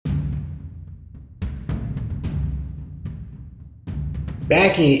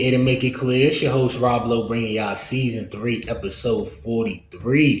Back in It'll Make It Clear. It's your host Rob Lowe bringing y'all season 3, episode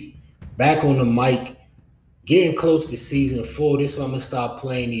 43. Back on the mic, getting close to season 4. This is why I'm gonna start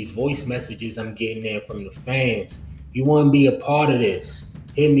playing these voice messages I'm getting in from the fans. If you want to be a part of this,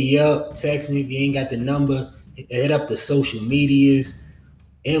 hit me up, text me if you ain't got the number, hit up the social medias,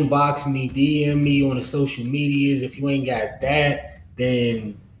 inbox me, DM me on the social medias. If you ain't got that,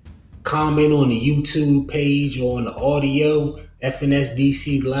 then comment on the YouTube page or on the audio,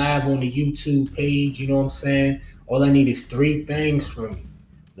 FNSDC Live on the YouTube page. You know what I'm saying? All I need is 3 things from you.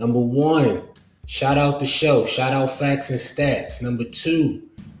 Number 1, shout out the show. Shout out Facts and Stats. Number 2,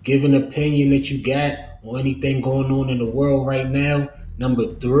 give an opinion that you got on anything going on in the world right now. Number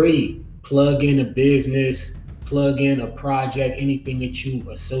 3, plug in a business, plug in a project, anything that you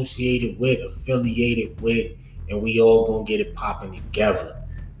associated with, affiliated with, and we all gonna get it popping together.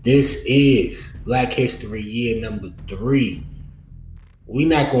 This is Black History Year number 3. We're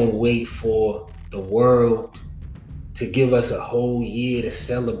not going to wait for the world to give us a whole year to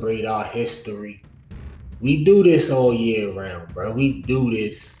celebrate our history. We do this all year round, bro. We do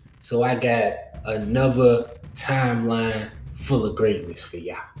this. So I got another timeline full of greatness for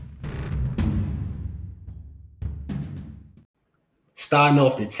y'all. Starting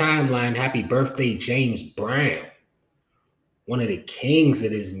off the timeline, happy birthday, James Brown. One of the kings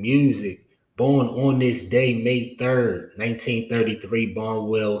of this music, born on this day, May 3rd, 1933,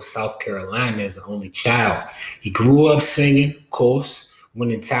 Barnwell, South Carolina, as the only child. He grew up singing, of course,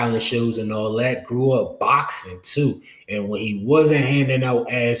 winning talent shows and all that. Grew up boxing, too. And when he wasn't handing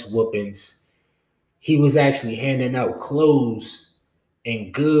out ass whoopings, he was actually handing out clothes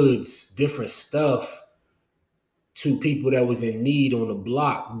and goods, different stuff, to people that was in need on the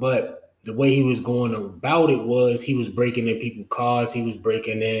block. But the way he was going about it was he was breaking in people's cars. He was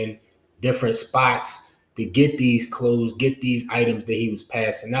breaking in different spots to get these clothes, get these items that he was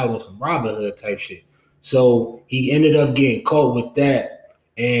passing out on some Robin Hood type shit. So he ended up getting caught with that.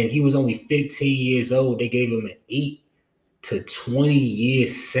 And he was only 15 years old. They gave him an 8 to 20 year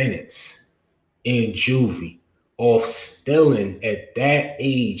sentence in juvie off stealing at that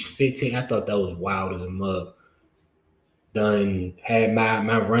age, 15. I thought that was wild as a mug. Done had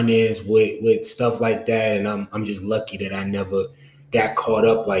my run-ins with stuff like that, and I'm just lucky that I never got caught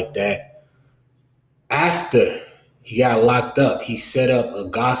up like that. After he got locked up, he set up a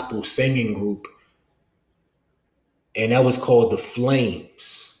gospel singing group, and that was called The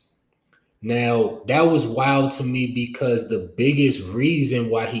Flames. Now, that was wild to me because the biggest reason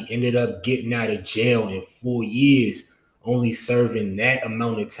why he ended up getting out of jail in 4 years, only serving that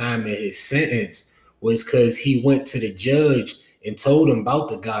amount of time in his sentence, was because he went to the judge and told him about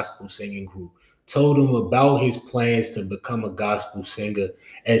the gospel singing group, told him about his plans to become a gospel singer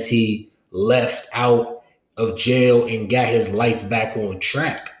as he left out of jail and got his life back on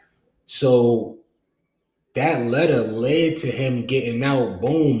track. So that letter led to him getting out,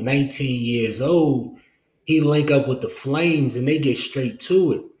 boom, 19 years old. He link up with the Flames and they get straight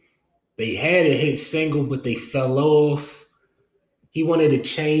to it. They had a hit single, but they fell off. He wanted to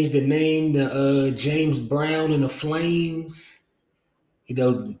change the name to James Brown and the Flames. You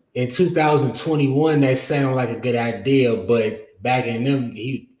know, in 2021, that sounded like a good idea, but back in them,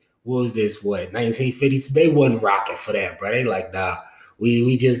 what was this, 1950s? They wasn't rocking for that, bro. They like, nah,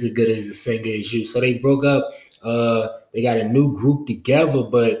 we just as good as a singer as you. So they broke up. They got a new group together,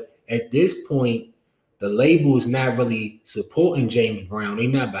 but at this point, the label is not really supporting James Brown. They're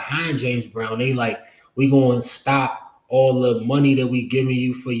not behind James Brown. They like, we going to stop all the money that we giving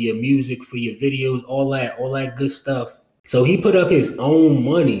you for your music, for your videos, all that good stuff. So he put up his own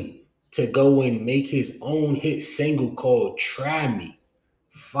money to go and make his own hit single called Try Me.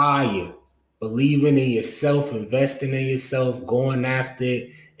 Fire. Believing in yourself, investing in yourself, going after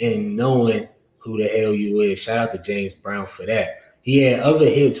it, and knowing who the hell you is. Shout out to James Brown for that. He had other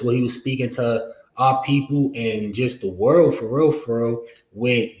hits where he was speaking to our people and just the world for real,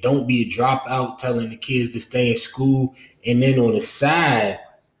 with Don't Be a Dropout, telling the kids to stay in school. And then on the side,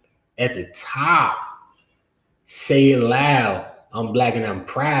 at the top, Say It Loud, I'm Black and I'm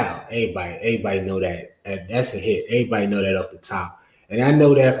Proud. Everybody know that. That's a hit. Everybody know that off the top. And I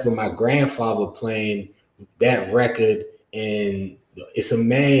know that from my grandfather playing that record, and It's a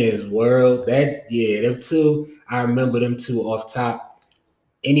Man's World. Them two, I remember them two off top.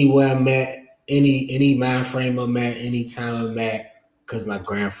 Anywhere I'm at, any mind frame I'm at, anytime I'm at, because my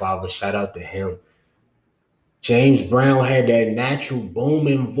grandfather, shout out to him. James Brown had that natural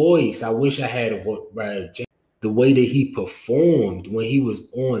booming voice. I wish I had a voice, right? The way that he performed when he was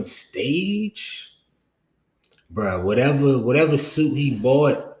on stage, bro, whatever suit he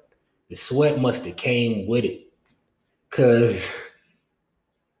bought, the sweat must have came with it. Cause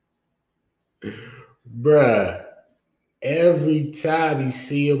Bruh, every time you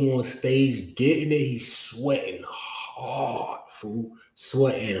see him on stage getting it, he's sweating hard, fool.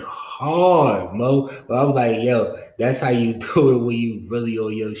 Sweating hard, Mo. But I'm like, yo, that's how you do it when you really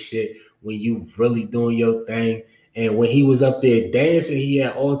on your shit, when you really doing your thing. And when he was up there dancing, he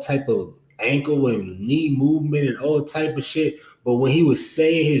had all type of ankle and knee movement and all type of shit. But when he was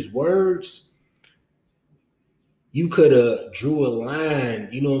saying his words, you could have drew a line,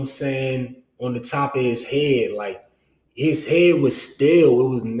 you know what I'm saying, on the top of his head. Like his head was still, it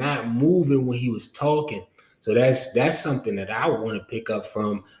was not moving when he was talking. So that's something that I want to pick up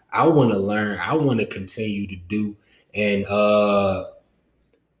from. I want to learn. I want to continue to do and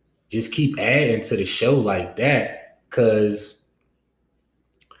just keep adding to the show like that. Cause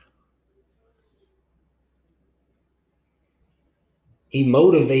he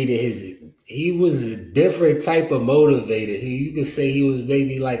motivated he was a different type of motivator. You could say he was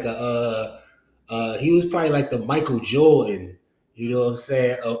maybe like he was probably like the Michael Jordan, you know what I'm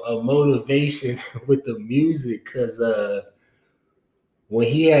saying, a motivation with the music. Cause when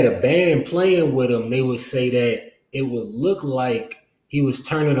he had a band playing with him, they would say that it would look like he was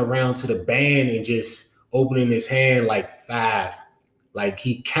turning around to the band and just opening his hand like five, like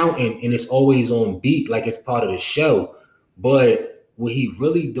he counting, and it's always on beat, like it's part of the show. But what he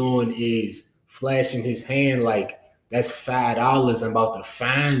really doing is flashing his hand like that's $5 I'm about to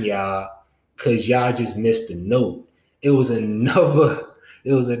fine y'all because y'all just missed a note. It was another,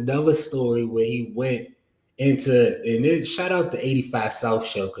 it was another story where he went into, and then shout out to 85 South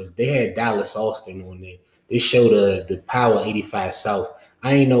show because they had Dallas Austin on there. They showed the Power 85 South.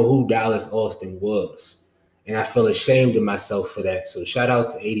 I didn't know who Dallas Austin was, and I feel ashamed of myself for that. So shout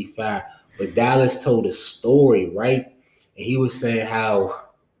out to 85. But Dallas told a story, right? And he was saying how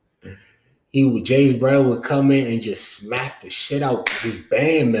James Brown would come in and just smack the shit out of his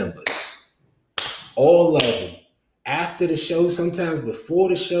band members, all of them. After the show, sometimes before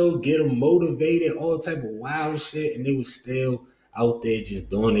the show, get them motivated, all type of wild shit, and they was still out there just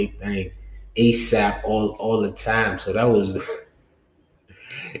doing their thing, ASAP all the time. So that was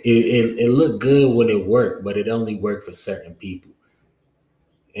it looked good when it worked, but it only worked for certain people.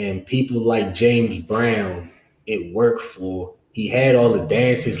 And people like James Brown, it worked for. He had all the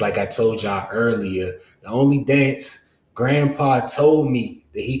dances, like I told y'all earlier. The only dance Grandpa told me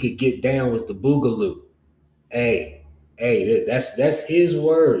that he could get down was the Boogaloo. Hey, that's his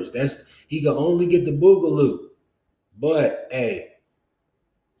words. That's he can only get the Boogaloo. But hey,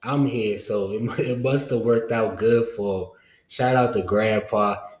 I'm here, so it must have worked out good for him. Shout out to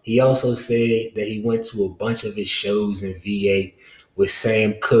Grandpa. He also said that he went to a bunch of his shows in VA with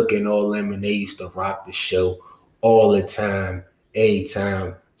Sam Cooke and all them, and they used to rock the show all the time,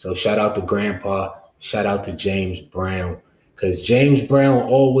 anytime. So shout out to Grandpa. Shout out to James Brown. Because James Brown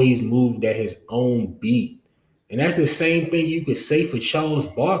always moved at his own beat. And that's the same thing you could say for Charles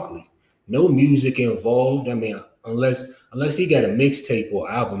Barkley. No music involved. I mean, unless he got a mixtape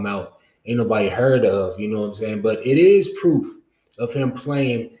or album out, ain't nobody heard of, you know what I'm saying? But it is proof of him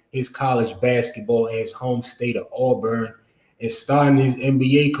playing his college basketball in his home state of Auburn and starting his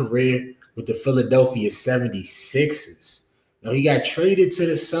NBA career with the Philadelphia 76ers. Now, he got traded to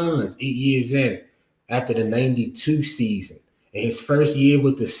the Suns 8 years in after the 92 season. In his first year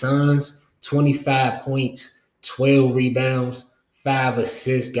with the Suns, 25 points, 12 rebounds, 5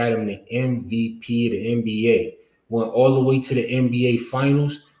 assists, got him the MVP of the NBA. Went all the way to the NBA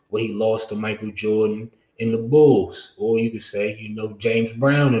Finals where he lost to Michael Jordan and the Bulls. Or you could say, James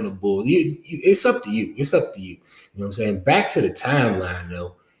Brown and the Bulls. It's up to you. It's up to you. You know what I'm saying? Back to the timeline,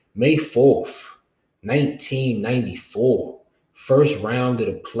 though. May 4th, 1994. First round of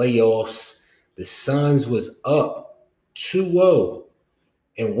the playoffs. The Suns was up 2-0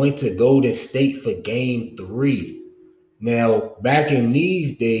 and went to Golden State for game 3. Now, back in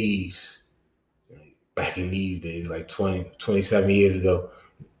these days, like 27 years ago,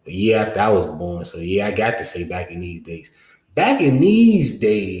 the year after I was born. So yeah, I got to say back in these days. Back in these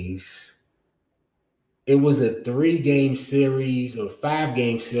days, it was a 3-game series or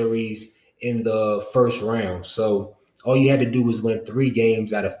 5-game series in the first round. So all you had to do was win 3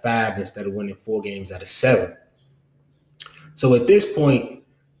 games out of 5 instead of winning 4 games out of 7. So at this point,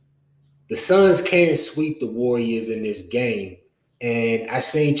 the Suns can't sweep the Warriors in this game. And I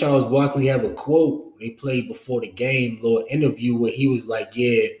seen Charles Barkley have a quote they played before the game, little interview where he was like,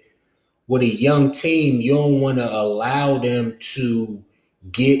 yeah, with a young team, you don't want to allow them to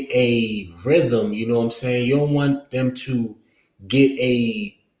get a rhythm. You know what I'm saying? You don't want them to get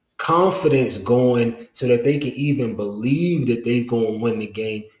a confidence going so that they can even believe that they're going to win the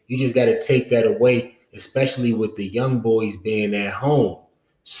game. You just got to take that away, especially with the young boys being at home.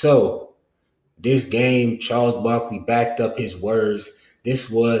 So This game, Charles Barkley backed up his words. This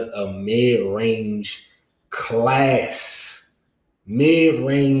was a mid-range class.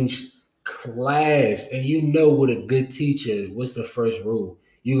 Mid-range class. And you know what a good teacher, what's the first rule?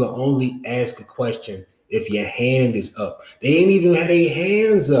 You can only ask a question if your hand is up. They ain't even had their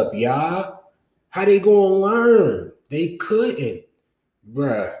hands up, y'all. How they gonna learn? They couldn't,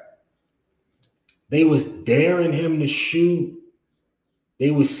 bruh. They was daring him to shoot.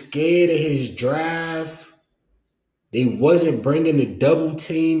 They was scared of his drive. They wasn't bringing the double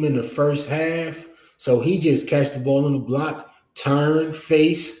team in the first half. So he just catch the ball on the block, turn,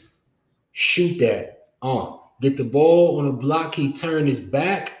 face, shoot that. Get the ball on the block. He turned his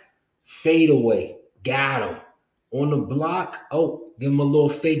back, fade away. Got him. On the block, give him a little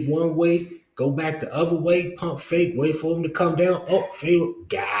fake one way, go back the other way, pump fake, wait for him to come down. Fade,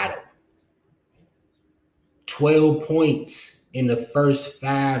 got him. 12 points in the first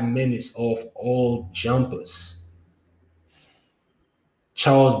 5 minutes off all jumpers.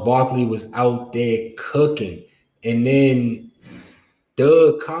 Charles Barkley was out there cooking. And then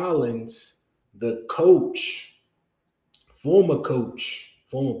Doug Collins, the coach, former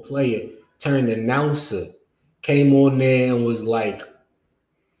player, turned announcer, came on there and was like,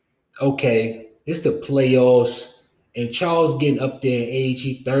 okay, it's the playoffs. And Charles getting up there in age,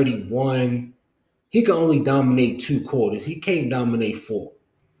 he's 31. He can only dominate 2 quarters. He can't dominate 4.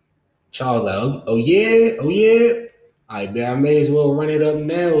 Charles like, oh yeah? All right, man, I may as well run it up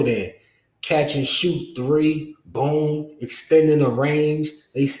now then. Catch and shoot 3, boom, extending the range.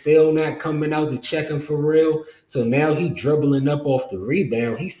 They still not coming out to check him for real. So now he dribbling up off the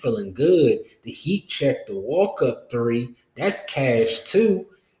rebound. He feeling good. The heat check, the walk-up 3, that's cash too.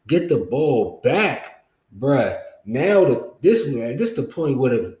 Get the ball back, bruh. Now this the point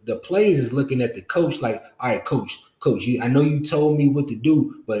where the players is looking at the coach like, all right, coach, I know you told me what to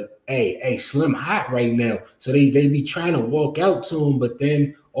do, but hey, Slim hot right now. So they be trying to walk out to him, but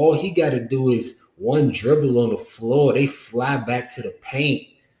then all he got to do is one dribble on the floor. They fly back to the paint.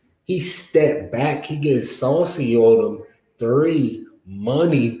 He step back. He gets saucy on them. 3,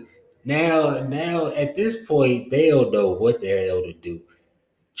 money. Now at this point, they don't know what the hell to do.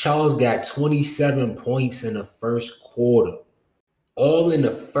 Charles got 27 points in the first quarter. All in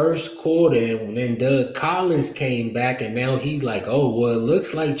the first quarter. And then Doug Collins came back, and now he like, it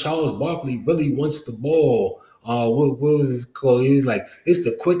looks like Charles Barkley really wants the ball. What was his called? He was like, it's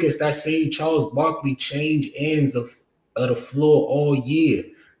the quickest I seen Charles Barkley change ends of the floor all year.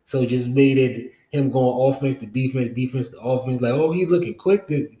 So just made it him going offense to defense to offense. Like, he's looking quick.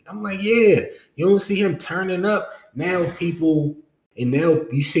 I'm like, yeah. You don't see him turning up. Now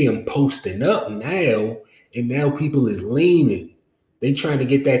you see him posting up now, and now people is leaning. They trying to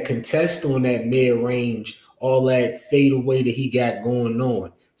get that contest on that mid-range, all that fade away that he got going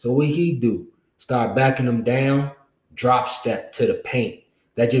on. So what he do? Start backing them down, drop step to the paint.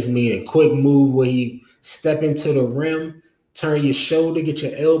 That just means a quick move where he step into the rim, turn your shoulder, get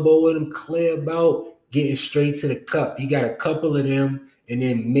your elbow in him, clear about, getting straight to the cup. He got a couple of them, and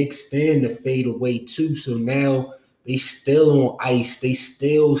then mixed in the fade away too. So now they still on ice. They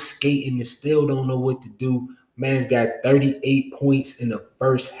still skating. They still don't know what to do. Man's got 38 points in the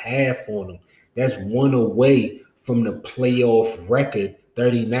first half on him. That's 1 away from the playoff record,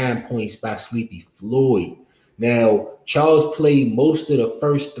 39 points by Sleepy Floyd. Now, Charles played most of the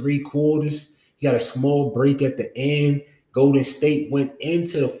first 3 quarters. He got a small break at the end. Golden State went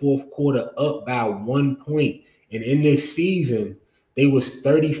into the fourth quarter up by 1 point. And in this season, they was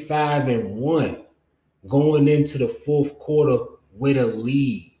 35-1. Going into the fourth quarter with a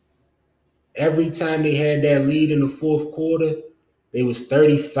lead. Every time they had that lead in the fourth quarter, they was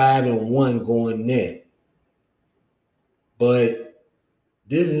 35-1 going in. But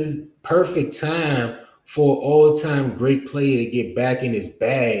this is perfect time for an all-time great player to get back in his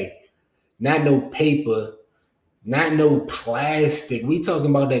bag. Not no paper, not no plastic. We talking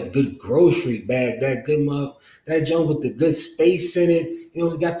about that good grocery bag, that junk with the good space in it. You know,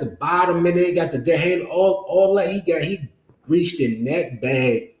 it's got the bottom in it, got the good hand, all that he reached the neck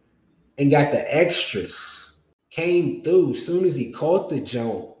bag and got the extras. Came through soon as he caught the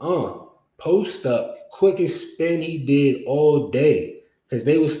jump. Post up, quickest spin he did all day. Because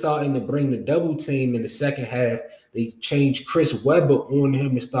they were starting to bring the double team in the second half. They changed Chris Webber on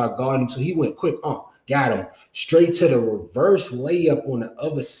him and start guarding him. So he went quick. Got him. Straight to the reverse layup on the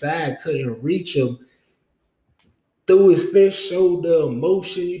other side. Couldn't reach him. Threw his fist, showed the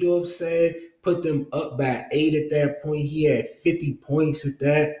emotion, you know what I'm saying? Put them up by 8 at that point. He had 50 points at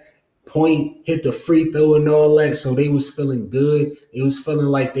that point, hit the free throw and all that. So they was feeling good. It was feeling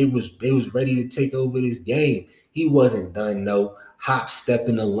like they was ready to take over this game. He wasn't done, though. hop, step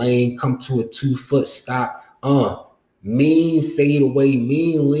in the lane, come to a 2-foot stop. Mean fade away,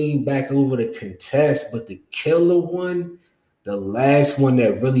 mean lean back over the contest. But the killer one, the last one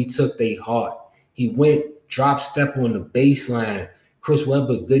that really took their heart, he went drop step on the baseline. Chris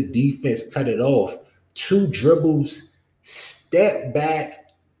Webber, good defense, cut it off. 2 dribbles, step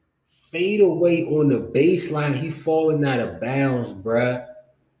back, fade away on the baseline. He falling out of bounds, bruh.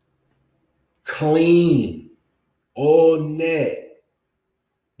 Clean. All net.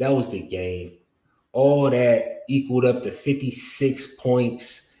 That was the game. All that equaled up to 56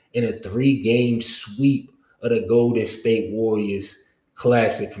 points in a 3-game sweep of the Golden State Warriors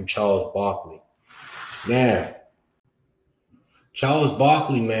Classic from Charles Barkley. Now, Charles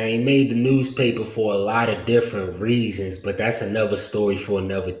Barkley, man, he made the newspaper for a lot of different reasons, but that's another story for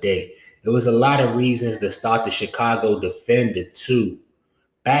another day. There was a lot of reasons to start the Chicago Defender, too.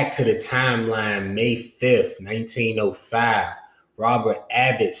 Back to the timeline, May 5th, 1905, Robert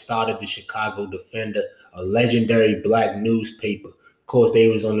Abbott started the Chicago Defender, a legendary black newspaper. Of course, they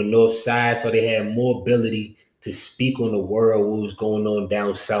was on the north side, so they had more ability to speak on the world, what was going on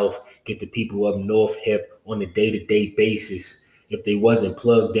down south, get the people up north hip on a day-to-day basis. If they wasn't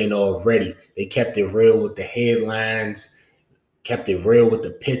plugged in already, they kept it real with the headlines, kept it real with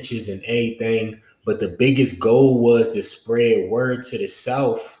the pictures and everything. But the biggest goal was to spread word to the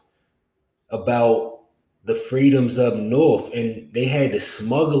South about the freedoms up north. And they had to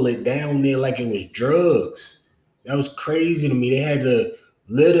smuggle it down there like it was drugs. That was crazy to me. They had to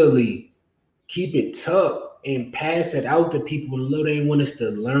literally keep it tucked and pass it out to people. They didn't want us to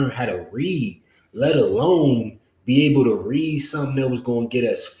learn how to read, let alone be able to read something that was going to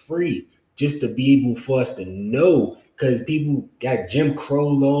get us free, just to be able for us to know. Because people got Jim Crow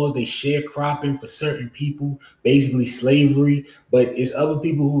laws, they sharecropping for certain people, basically slavery. But it's other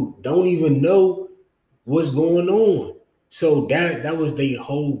people who don't even know what's going on. So that was their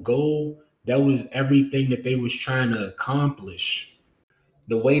whole goal. That was everything that they was trying to accomplish.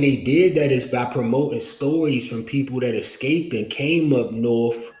 The way they did that is by promoting stories from people that escaped and came up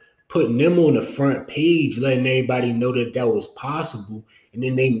north, putting them on the front page, letting everybody know that that was possible. And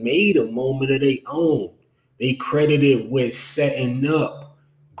then they made a moment of their own. They credited with setting up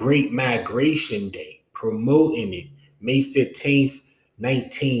Great Migration Day, promoting it. May 15th,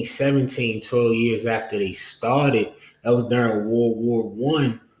 1917, 12 years after they started. That was during World War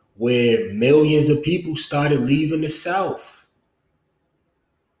I, where millions of people started leaving the South.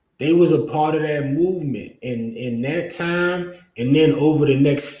 They was a part of that movement. And in that time, and then over the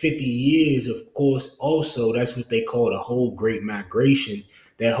next 50 years, of course, also, that's what they call the whole Great Migration.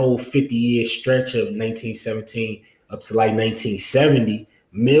 That whole 50-year stretch of 1917 up to like 1970,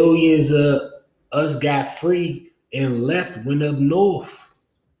 millions of us got free and left, went up north.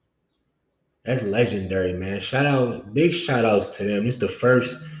 That's legendary, man. Big shout outs to them. It's the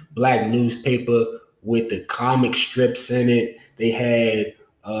first black newspaper with the comic strips in it. They had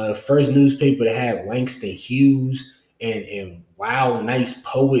the first newspaper that had Langston Hughes and wow, nice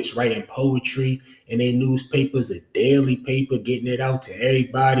poets writing poetry in their newspapers, a daily paper, getting it out to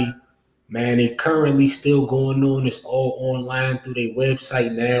everybody. Man, it currently still going on. It's all online through their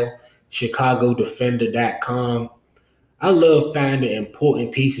website now, chicagodefender.com. I love finding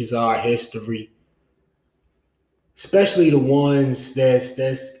important pieces of our history, especially the ones that's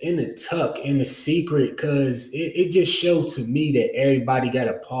in the tuck, in the secret, because it just showed to me that everybody got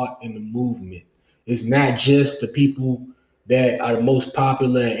a part in the movement. It's not just the people that are the most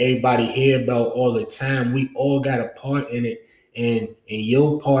popular and everybody hear about all the time. We all got a part in it, and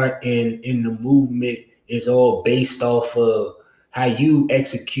your part in the movement is all based off of how you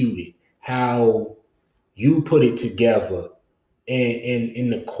execute it, how you put it together,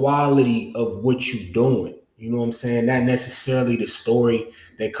 and the quality of what you're doing. You know what I'm saying? Not necessarily the story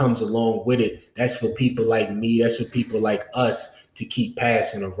that comes along with it. That's for people like me. That's for people like us to keep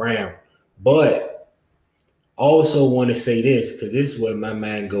passing around. But also want to say this, because this is where my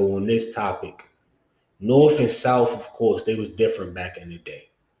mind go on this topic. North and South, of course, they was different back in the day.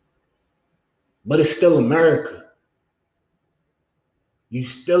 But it's still America. You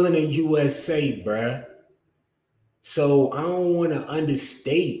still in the USA, bruh. So I don't want to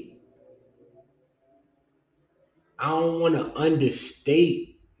understate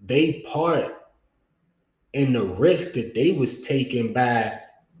they part in the risk that they was taking by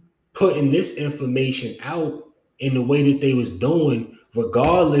putting this information out in the way that they was doing,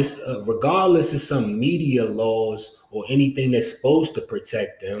 regardless of some media laws or anything that's supposed to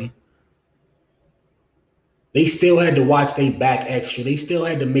protect them. They still had to watch their back extra. They still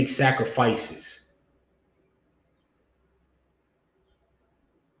had to make sacrifices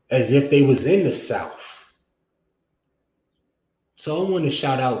as if they was in the South. So I want to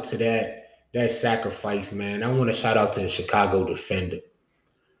shout out to that sacrifice, man. I want to shout out to the Chicago Defender.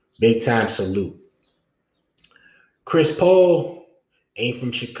 Big time salute. Chris Paul ain't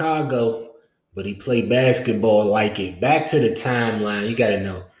from Chicago, but he played basketball like it. Back to the timeline, you got to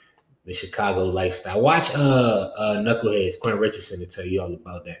know the Chicago lifestyle. Watch Knuckleheads, Quentin Richardson to tell you all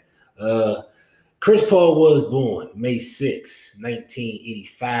about that. Chris Paul was born May 6,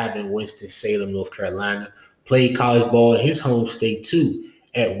 1985 in Winston-Salem, North Carolina. Played college ball in his home state too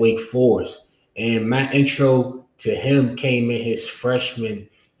at Wake Forest. And my intro to him came in his freshman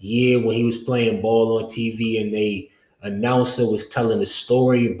year when he was playing ball on TV and the announcer was telling a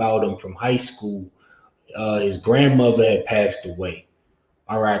story about him from high school. His grandmother had passed away.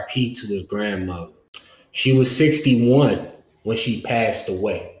 R.I.P. to his grandmother. She was 61 when she passed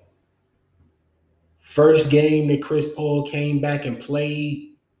away. First game that Chris Paul came back and played,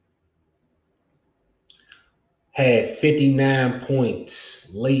 had 59 points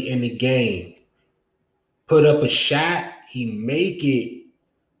late in the game. Put up a shot, he make it,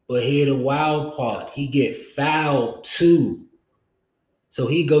 but here the wild part, he get fouled too. So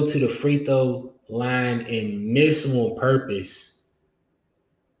he go to the free throw line and miss on purpose.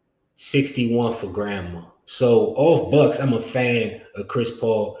 61 for grandma. So off Bucks, I'm a fan of Chris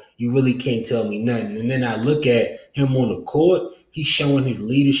Paul. You really can't tell me nothing. And then I look at him on the court. He's showing his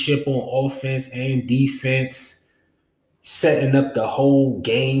leadership on offense and defense, setting up the whole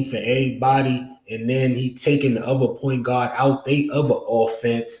game for everybody. And then he taking the other point guard out, they other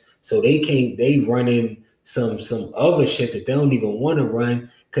offense. So they running some other shit that they don't even want to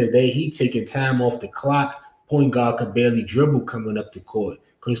run because he taking time off the clock. Point guard could barely dribble coming up the court.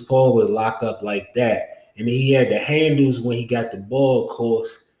 Chris Paul would lock up like that. And then he had the handles when he got the ball, of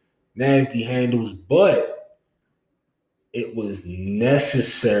course. Nasty handles, but it was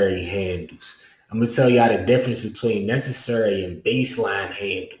necessary handles. I'm going to tell y'all the difference between necessary and baseline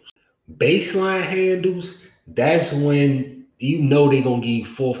handles. Baseline handles, that's when you know they're going to give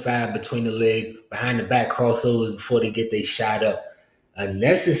you 4 or 5 between the leg, behind the back crossovers before they get their shot up. A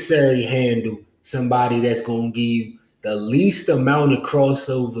necessary handle, somebody that's going to give you the least amount of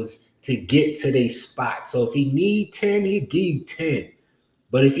crossovers to get to their spot. So if he need 10, he'll give you 10.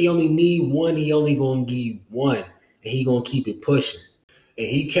 But if he only need 1, he only going to give you 1. And he going to keep it pushing. And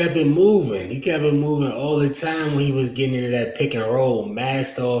he kept it moving. He kept it moving all the time when he was getting into that pick and roll.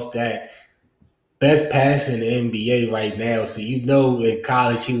 Masked off that best pass in the NBA right now. So you know in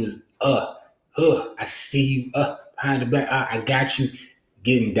college he was, I see you, behind the back. I got you,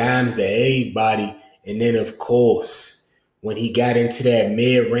 getting dimes to everybody. And then, of course, when he got into that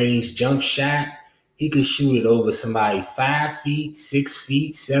mid-range jump shot, he could shoot it over somebody 5 feet, 6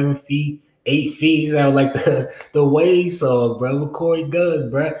 feet, 7 feet, 8 feet. He sound like the Wade song, bro. What Corey does,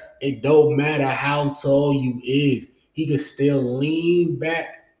 bro. It don't matter how tall you is. He could still lean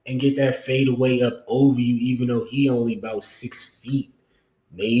back and get that fadeaway up over you, even though he only about 6 feet,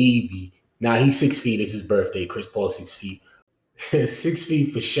 maybe. Nah, he's 6 feet. It's his birthday. Chris Paul, 6 feet. 6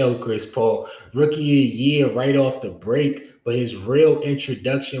 feet for sure, Chris Paul. Rookie of the year right off the break, but his real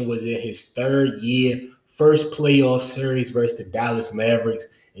introduction was in his 3rd year, first playoff series versus the Dallas Mavericks,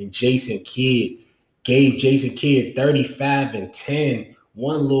 and Jason Kidd gave Jason Kidd 35 and 10.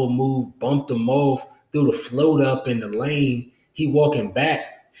 One little move, bumped him off, threw the float up in the lane. He walking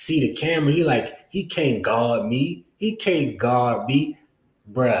back, see the camera. He can't guard me. He can't guard me.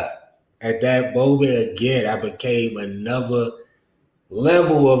 Bruh, at that moment again, I became another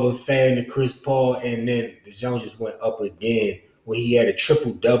level of a fan of Chris Paul, and then the Jones just went up again when he had a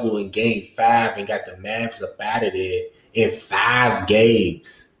triple-double in Game 5 and got the Mavs up out of there in 5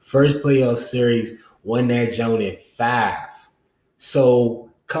 games. First playoff series, won that Jones in 5. So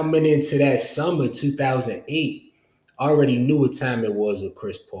coming into that summer, 2008, I already knew what time it was with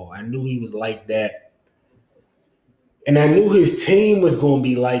Chris Paul. I knew he was like that. And I knew his team was going to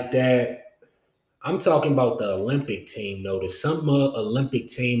be like that. I'm talking about the Olympic team, though, the Summer Olympic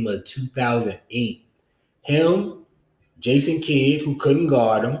team of 2008. Him, Jason Kidd, who couldn't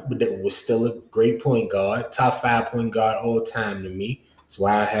guard him, but that was still a great point guard, top 5 point guard all time to me. That's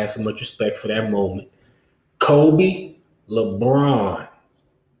why I have so much respect for that moment. Kobe, LeBron,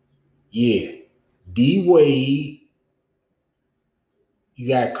 yeah, D-Wade. You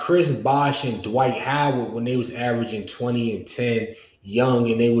got Chris Bosh and Dwight Howard when they was averaging 20 and 10. Young,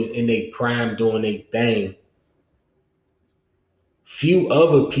 and they was in their prime doing their thing. Few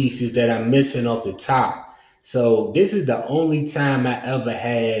other pieces that I'm missing off the top. So this is the only time I ever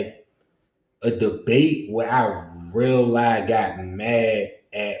had a debate where I real life got mad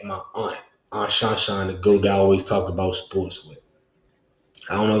at my Aunt Shanshan, the goat that I always talk about sports with.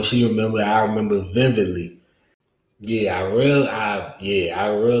 I don't know if she remember. I remember vividly. I real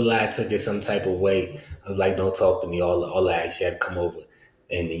I took it some type of way. I was like, don't talk to me. All I actually had to come over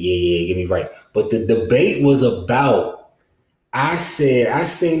and get me right. But the debate was about, I said, I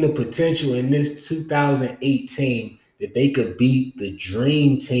seen the potential in this 2018 that they could beat the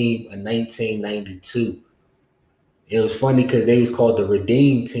Dream Team of 1992. It was funny because they was called the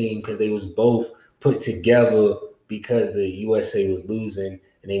Redeem Team because they was both put together because the USA was losing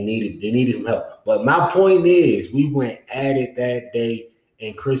and they needed some help. But my point is, we went at it that day,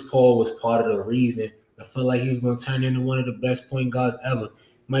 and Chris Paul was part of the reason. I feel like he was going to turn into one of the best point guards ever.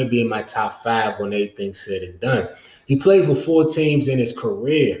 Might be in my top 5 when everything's said and done. He played for 4 teams in his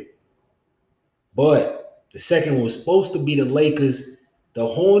career, but the second one was supposed to be the Lakers. The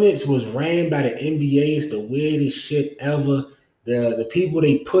Hornets was ran by the NBA. It's the weirdest shit ever. The people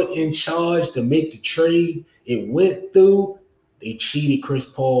they put in charge to make the trade, it went through. They cheated Chris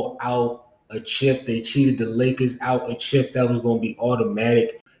Paul out a chip. They cheated the Lakers out a chip that was going to be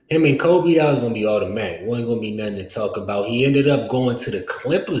automatic. Him and Kobe, that was going to be automatic. Wasn't going to be nothing to talk about. He ended up going to the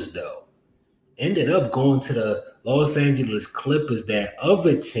Clippers, though. Ended up going to the Los Angeles Clippers, that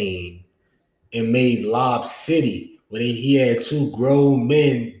other team, and made Lob City, where he had 2 grown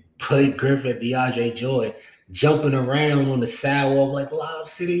men, Blake Griffin, DeAndre Jordan, jumping around on the sidewalk like Lob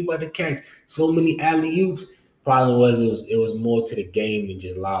City about to catch so many alley-oops. Problem was it was more to the game than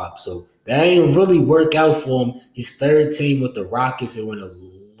just lob. So that ain't really work out for him. His third team with the Rockets, it went a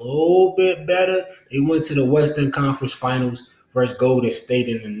little bit better. They went to the Western Conference Finals versus Golden State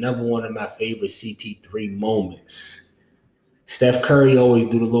in another one of my favorite CP3 moments. Steph Curry always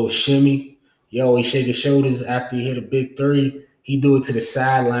do the little shimmy. He always shake his shoulders after he hit a big 3. He do it to the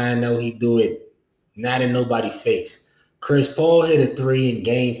sideline, though. He do it not in nobody's face. Chris Paul hit a 3 in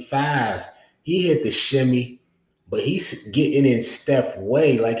Game 5. He hit the shimmy, but he's getting in Steph's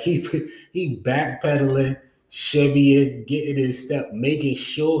way. Like he backpedaling, shimmying, getting in step, making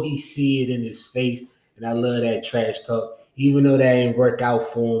sure he see it in his face. And I love that trash talk. Even though that didn't work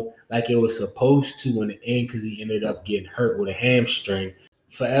out for him like it was supposed to in the end, because he ended up getting hurt with a hamstring.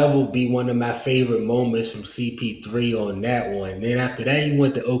 Forever be one of my favorite moments from CP3 on that one. Then after that, he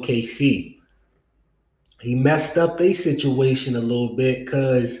went to OKC. He messed up their situation a little bit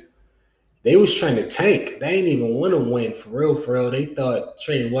because they was trying to tank. They didn't even want to win for real, for real. They thought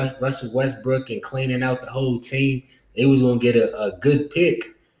trading Russell Westbrook and cleaning out the whole team, they was going to get a good pick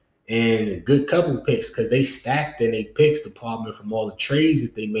and a good couple picks because they stacked in their picks department from all the trades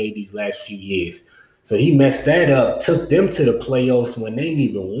that they made these last few years. So he messed that up, took them to the playoffs when they didn't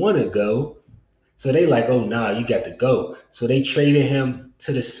even want to go. So they like, oh, nah, you got to go. So they traded him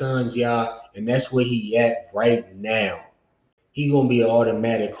to the Suns, y'all, and that's where he at right now. He going to be an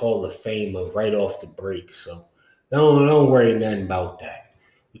automatic Hall of Famer right off the break. So don't worry nothing about that.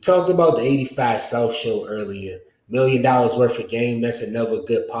 We talked about the 85 South Show earlier. $1 million worth of game. That's another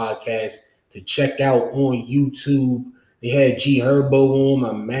good podcast to check out on YouTube. They had G Herbo on,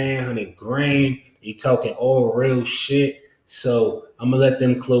 my man, 100 grand. They talking all real shit. So I'm going to let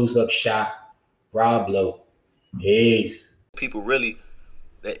them close up shop. Rob Lowe. Peace. People really,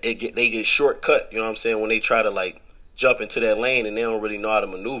 they get shortcut, you know what I'm saying, when they try to like jump into that lane and they don't really know how to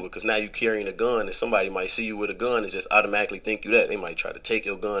maneuver, because now you carrying a gun and somebody might see you with a gun and just automatically think you that. They might try to take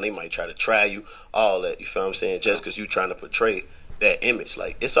your gun. They might try to try you, all that, you feel what I'm saying, just because you trying to portray that image.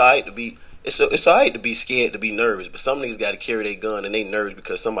 Like, it's all right to be, it's all right to be scared, to be nervous, but some niggas got to carry their gun and they nervous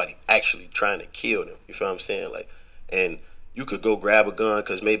because somebody actually trying to kill them, you feel what I'm saying, like, and you could go grab a gun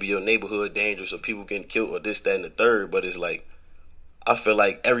because maybe your neighborhood dangerous or people getting killed or this, that, and the third, but it's like, I feel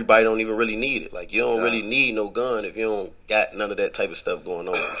like everybody don't even really need it. Like, you don't really need no gun if you don't got none of that type of stuff going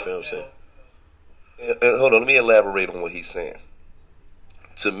on. You feel what I'm saying? And hold on, let me elaborate on what he's saying.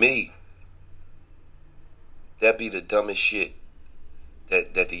 To me, that be the dumbest shit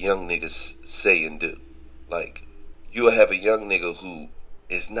that the young niggas say and do. Like, you'll have a young nigga who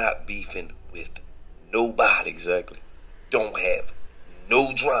is not beefing with nobody. Exactly. Don't have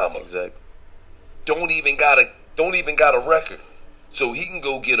no drama. Exactly. Don't even got a record. So he can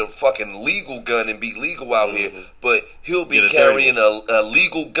go get a fucking legal gun and be legal out here, but he'll be carrying a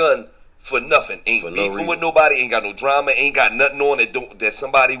legal gun for nothing. Ain't for beefing with nobody, ain't got no drama, ain't got nothing on that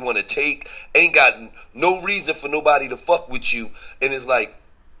somebody want to take, ain't got no reason for nobody to fuck with you. And it's like,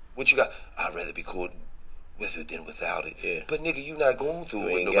 what you got? I'd rather be caught with it than without it. Yeah. But nigga, you not going through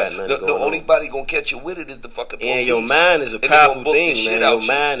it with nobody. The only body gonna catch you with it is the fucking police. And your mind is a powerful thing, man. Your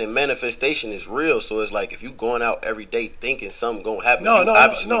mind and manifestation is real. So it's like, if you going out every day thinking something gonna happen, no.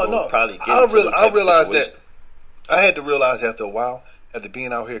 Probably get I realized that. I had to realize after a while, after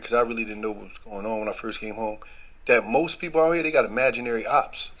being out here, because I really didn't know what was going on when I first came home, that most people out here, they got imaginary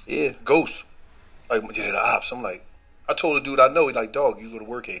ops. Yeah. Ghosts. Like, yeah, the ops. I'm like, I told a dude I know, he's like, dog, you go to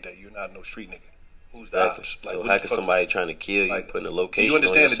work every day. You're not no street nigga. Who's the ops? Like, so how can somebody trying to kill you putting a location? You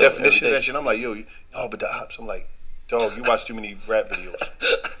understand the definition of that shit? I'm like, yo, but the ops. I'm like, dog, you watch too many rap videos.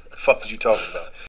 The fuck is you talking about?